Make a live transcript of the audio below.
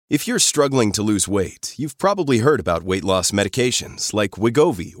If you're struggling to lose weight, you've probably heard about weight loss medications like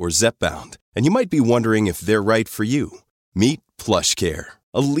Wegovy or Zepbound, and you might be wondering if they're right for you. Meet PlushCare,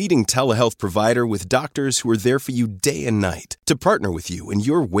 a leading telehealth provider with doctors who are there for you day and night to partner with you in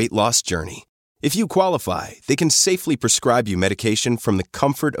your weight loss journey. If you qualify, they can safely prescribe you medication from the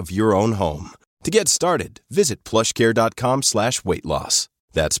comfort of your own home. To get started, visit plushcare.com/weightloss.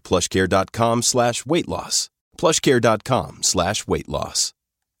 That's plushcare.com/weightloss. plushcare.com/weightloss.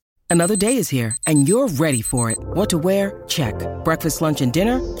 Another day is here, and you're ready for it. What to wear? Check. Breakfast, lunch, and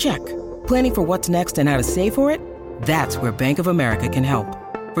dinner? Check. Planning for what's next and how to save for it? That's where Bank of America can help.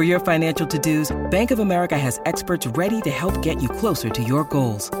 For your financial to-dos, Bank of America has experts ready to help get you closer to your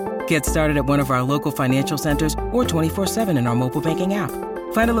goals. Get started at one of our local financial centers or 24/7 in our mobile banking app.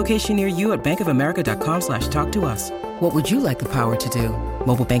 Find a location near you at bankofamerica.com/talktous. What would you like the power to do?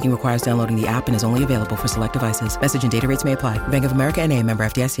 Mobile banking requires downloading the app and is only available for select devices. Message and data rates may apply. Bank of America N.A., member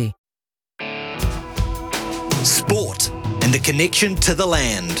FDIC. Sport and the connection to the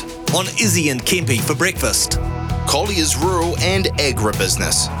land on Izzy and Kempy for breakfast. Collier's Rural and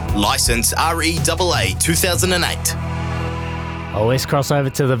Agribusiness. Licence REAA 2008. Oh, let's cross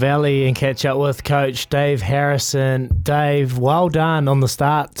over to the Valley and catch up with Coach Dave Harrison. Dave, well done on the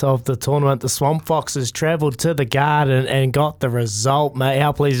start of the tournament. The Swamp Foxes travelled to the Garden and got the result, mate.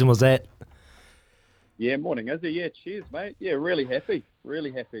 How pleasing was that? Yeah, morning, Izzy. Yeah, cheers, mate. Yeah, really happy.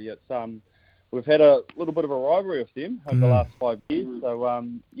 Really happy. It's we've had a little bit of a rivalry with them over the last 5 years. So,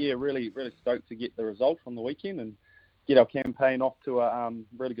 yeah, really stoked to get the result from the weekend and get our campaign off to a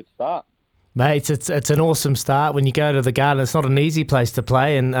really good start. Mate, it's an awesome start when you go to the Garden. It's not an easy place to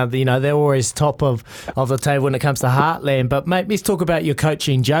play, and they're always top of the table when it comes to Heartland. But mate, let's talk about your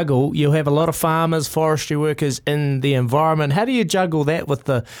coaching juggle. You have a lot of farmers, forestry workers in the environment. How do you juggle that with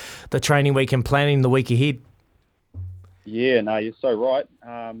the training week and planning the week ahead? Yeah, no, you're so right.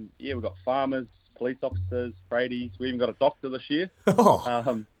 Yeah, we've got farmers, police officers, tradies. We even got a doctor this year.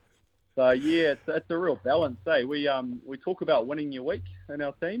 So yeah, it's a real balance. We talk about winning your week in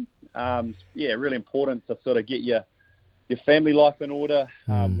our team. Yeah, really important to sort of get your family life in order,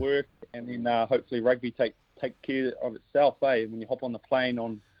 work, and then hopefully rugby take care of itself. When you hop on the plane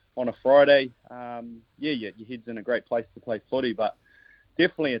on a Friday, your head's in a great place to play footy, but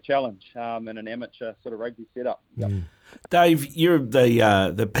definitely a challenge in an amateur sort of rugby setup. Yep. Dave, you're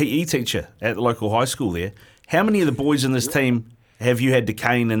the PE teacher at the local high school there. How many of the boys in this team have you had to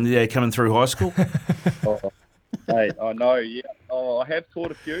cane and they're coming through high school? I know, yeah. I have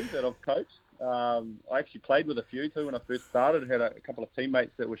taught a few that I've coached. I actually played with a few too when I first started. I had a couple of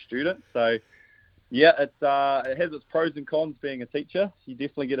teammates that were students. So, yeah, it has its pros and cons being a teacher. You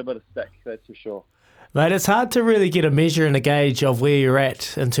definitely get a bit of stick, that's for sure. Mate, it's hard to really get a measure and a gauge of where you're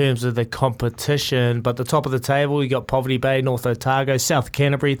at in terms of the competition, but the top of the table, you got Poverty Bay, North Otago, South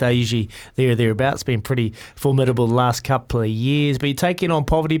Canterbury. They're usually there or thereabouts, been pretty formidable the last couple of years, but you take in on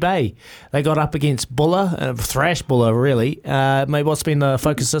Poverty Bay. They got up against Buller, thrash Buller really. Mate, what's been the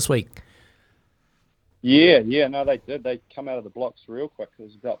focus this week? Yeah, no, they did. They come out of the blocks real quick. It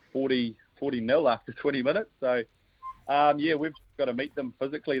was about 40-0 after 20 minutes. So, yeah, we've got to meet them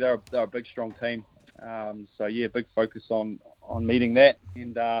physically. They're a big, strong team. So yeah, big focus on meeting that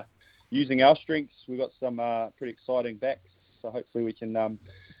and using our strengths. We've got some pretty exciting backs, so hopefully we can earn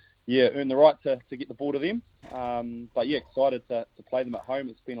the right to get the ball to them. But yeah, excited to play them at home.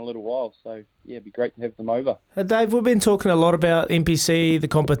 It's been a little while, so yeah, it'd be great to have them over. Dave, we've been talking a lot about NPC, the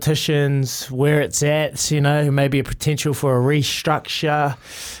competitions, where it's at, maybe a potential for a restructure.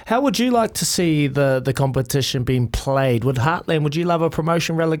 How would you like to see the competition being played? Would you love a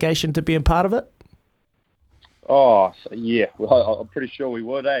promotion relegation to be a part of it? Oh, yeah. Well, I'm pretty sure we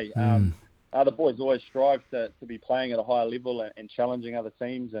would, eh? The boys always strive to be playing at a higher level and challenging other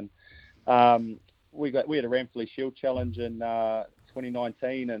teams. And we had a Ramfleet Shield Challenge in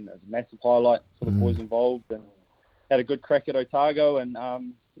 2019, and it was a massive highlight for the boys involved. And had a good crack at Otago. And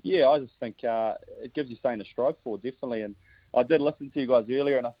yeah, I just think it gives you something to strive for, definitely. And I did listen to you guys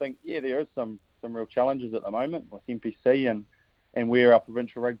earlier, and I think there is some real challenges at the moment with NPC and where our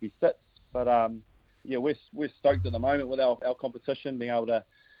provincial rugby sits. But yeah, we're stoked at the moment with our competition, being able to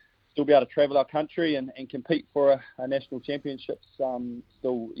still be able to travel our country and compete for a national championships.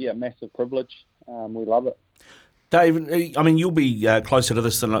 Still, yeah, massive privilege. We love it. Dave, I mean, you'll be closer to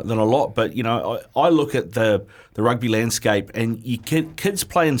this than a lot, but, I look at the rugby landscape and kids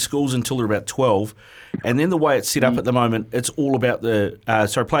play in schools until they're about 12, and then the way it's set up at the moment, it's all about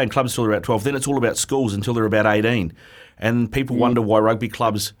playing clubs until they're about 12, then it's all about schools until they're about 18. And people wonder why rugby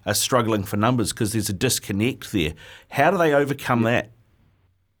clubs are struggling for numbers because there's a disconnect there. How do they overcome that?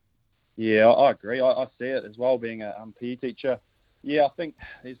 Yeah, I agree. I see it as well, being a PE teacher. Yeah, I think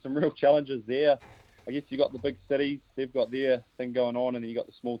there's some real challenges there. I guess you got the big cities; they've got their thing going on, and then you got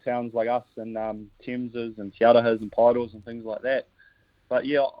the small towns like us and Thameses and Te Arahas and Paidors and things like that. But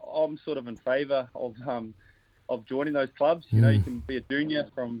yeah, I'm sort of in favour of joining those clubs. You know, you can be a junior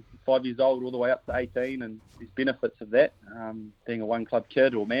from 5 years old all the way up to 18, and there's benefits of that, being a one-club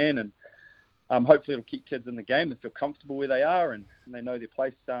kid or man, and hopefully it'll keep kids in the game. They feel comfortable where they are, and they know their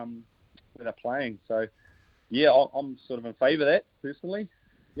place where they're playing. So, yeah, I'm sort of in favour of that, personally.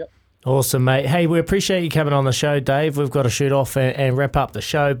 Yep. Awesome, mate. Hey, we appreciate you coming on the show, Dave. We've got to shoot off and wrap up the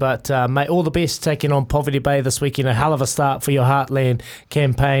show. But, mate, all the best taking on Poverty Bay this weekend. A hell of a start for your Heartland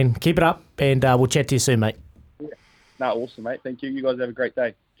campaign. Keep it up, and we'll chat to you soon, mate. Yeah. No, awesome, mate. Thank you. You guys have a great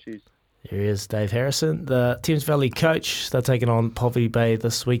day. Cheers. Here is Dave Harrison, the Thames Valley coach. They're taking on Poverty Bay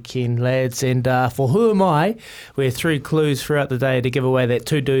this weekend, lads. And for Who Am I, we have 3 clues throughout the day to give away that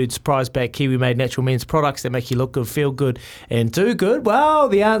 2 Dudes prize pack, Kiwi-made natural men's products that make you look good, feel good, and do good. Well,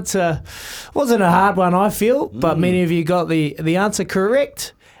 the answer wasn't a hard one, I feel, but many of you got the answer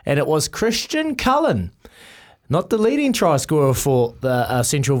correct, and it was Christian Cullen. Not the leading try scorer for the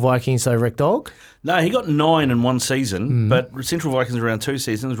Central Vikings, though, Rick Dog. No, he got 9 in one season, but Central Vikings around 2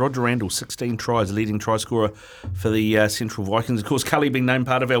 seasons. Roger Randall, 16 tries, leading try scorer for the Central Vikings. Of course, Cully being named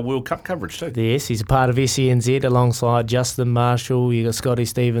part of our World Cup coverage too. Yes, he's a part of SENZ alongside Justin Marshall. You got Scotty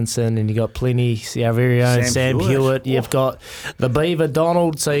Stevenson, and you got plenty. Our very own Sam Hewitt. You've got the Beaver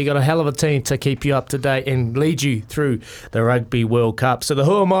Donald. So you got a hell of a team to keep you up to date and lead you through the Rugby World Cup. So the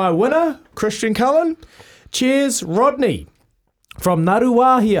Who Am I winner, Christian Cullen. Cheers, Rodney from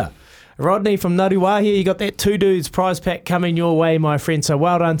Naruwahia. Rodney from Naruwahia, you got that 2 Dudes prize pack coming your way, my friend. So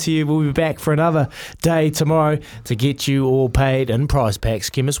well done to you. We'll be back for another day tomorrow to get you all paid in prize packs.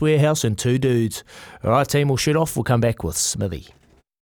 Chemist Warehouse and 2 Dudes. All right, team, we'll shoot off. We'll come back with Smithy.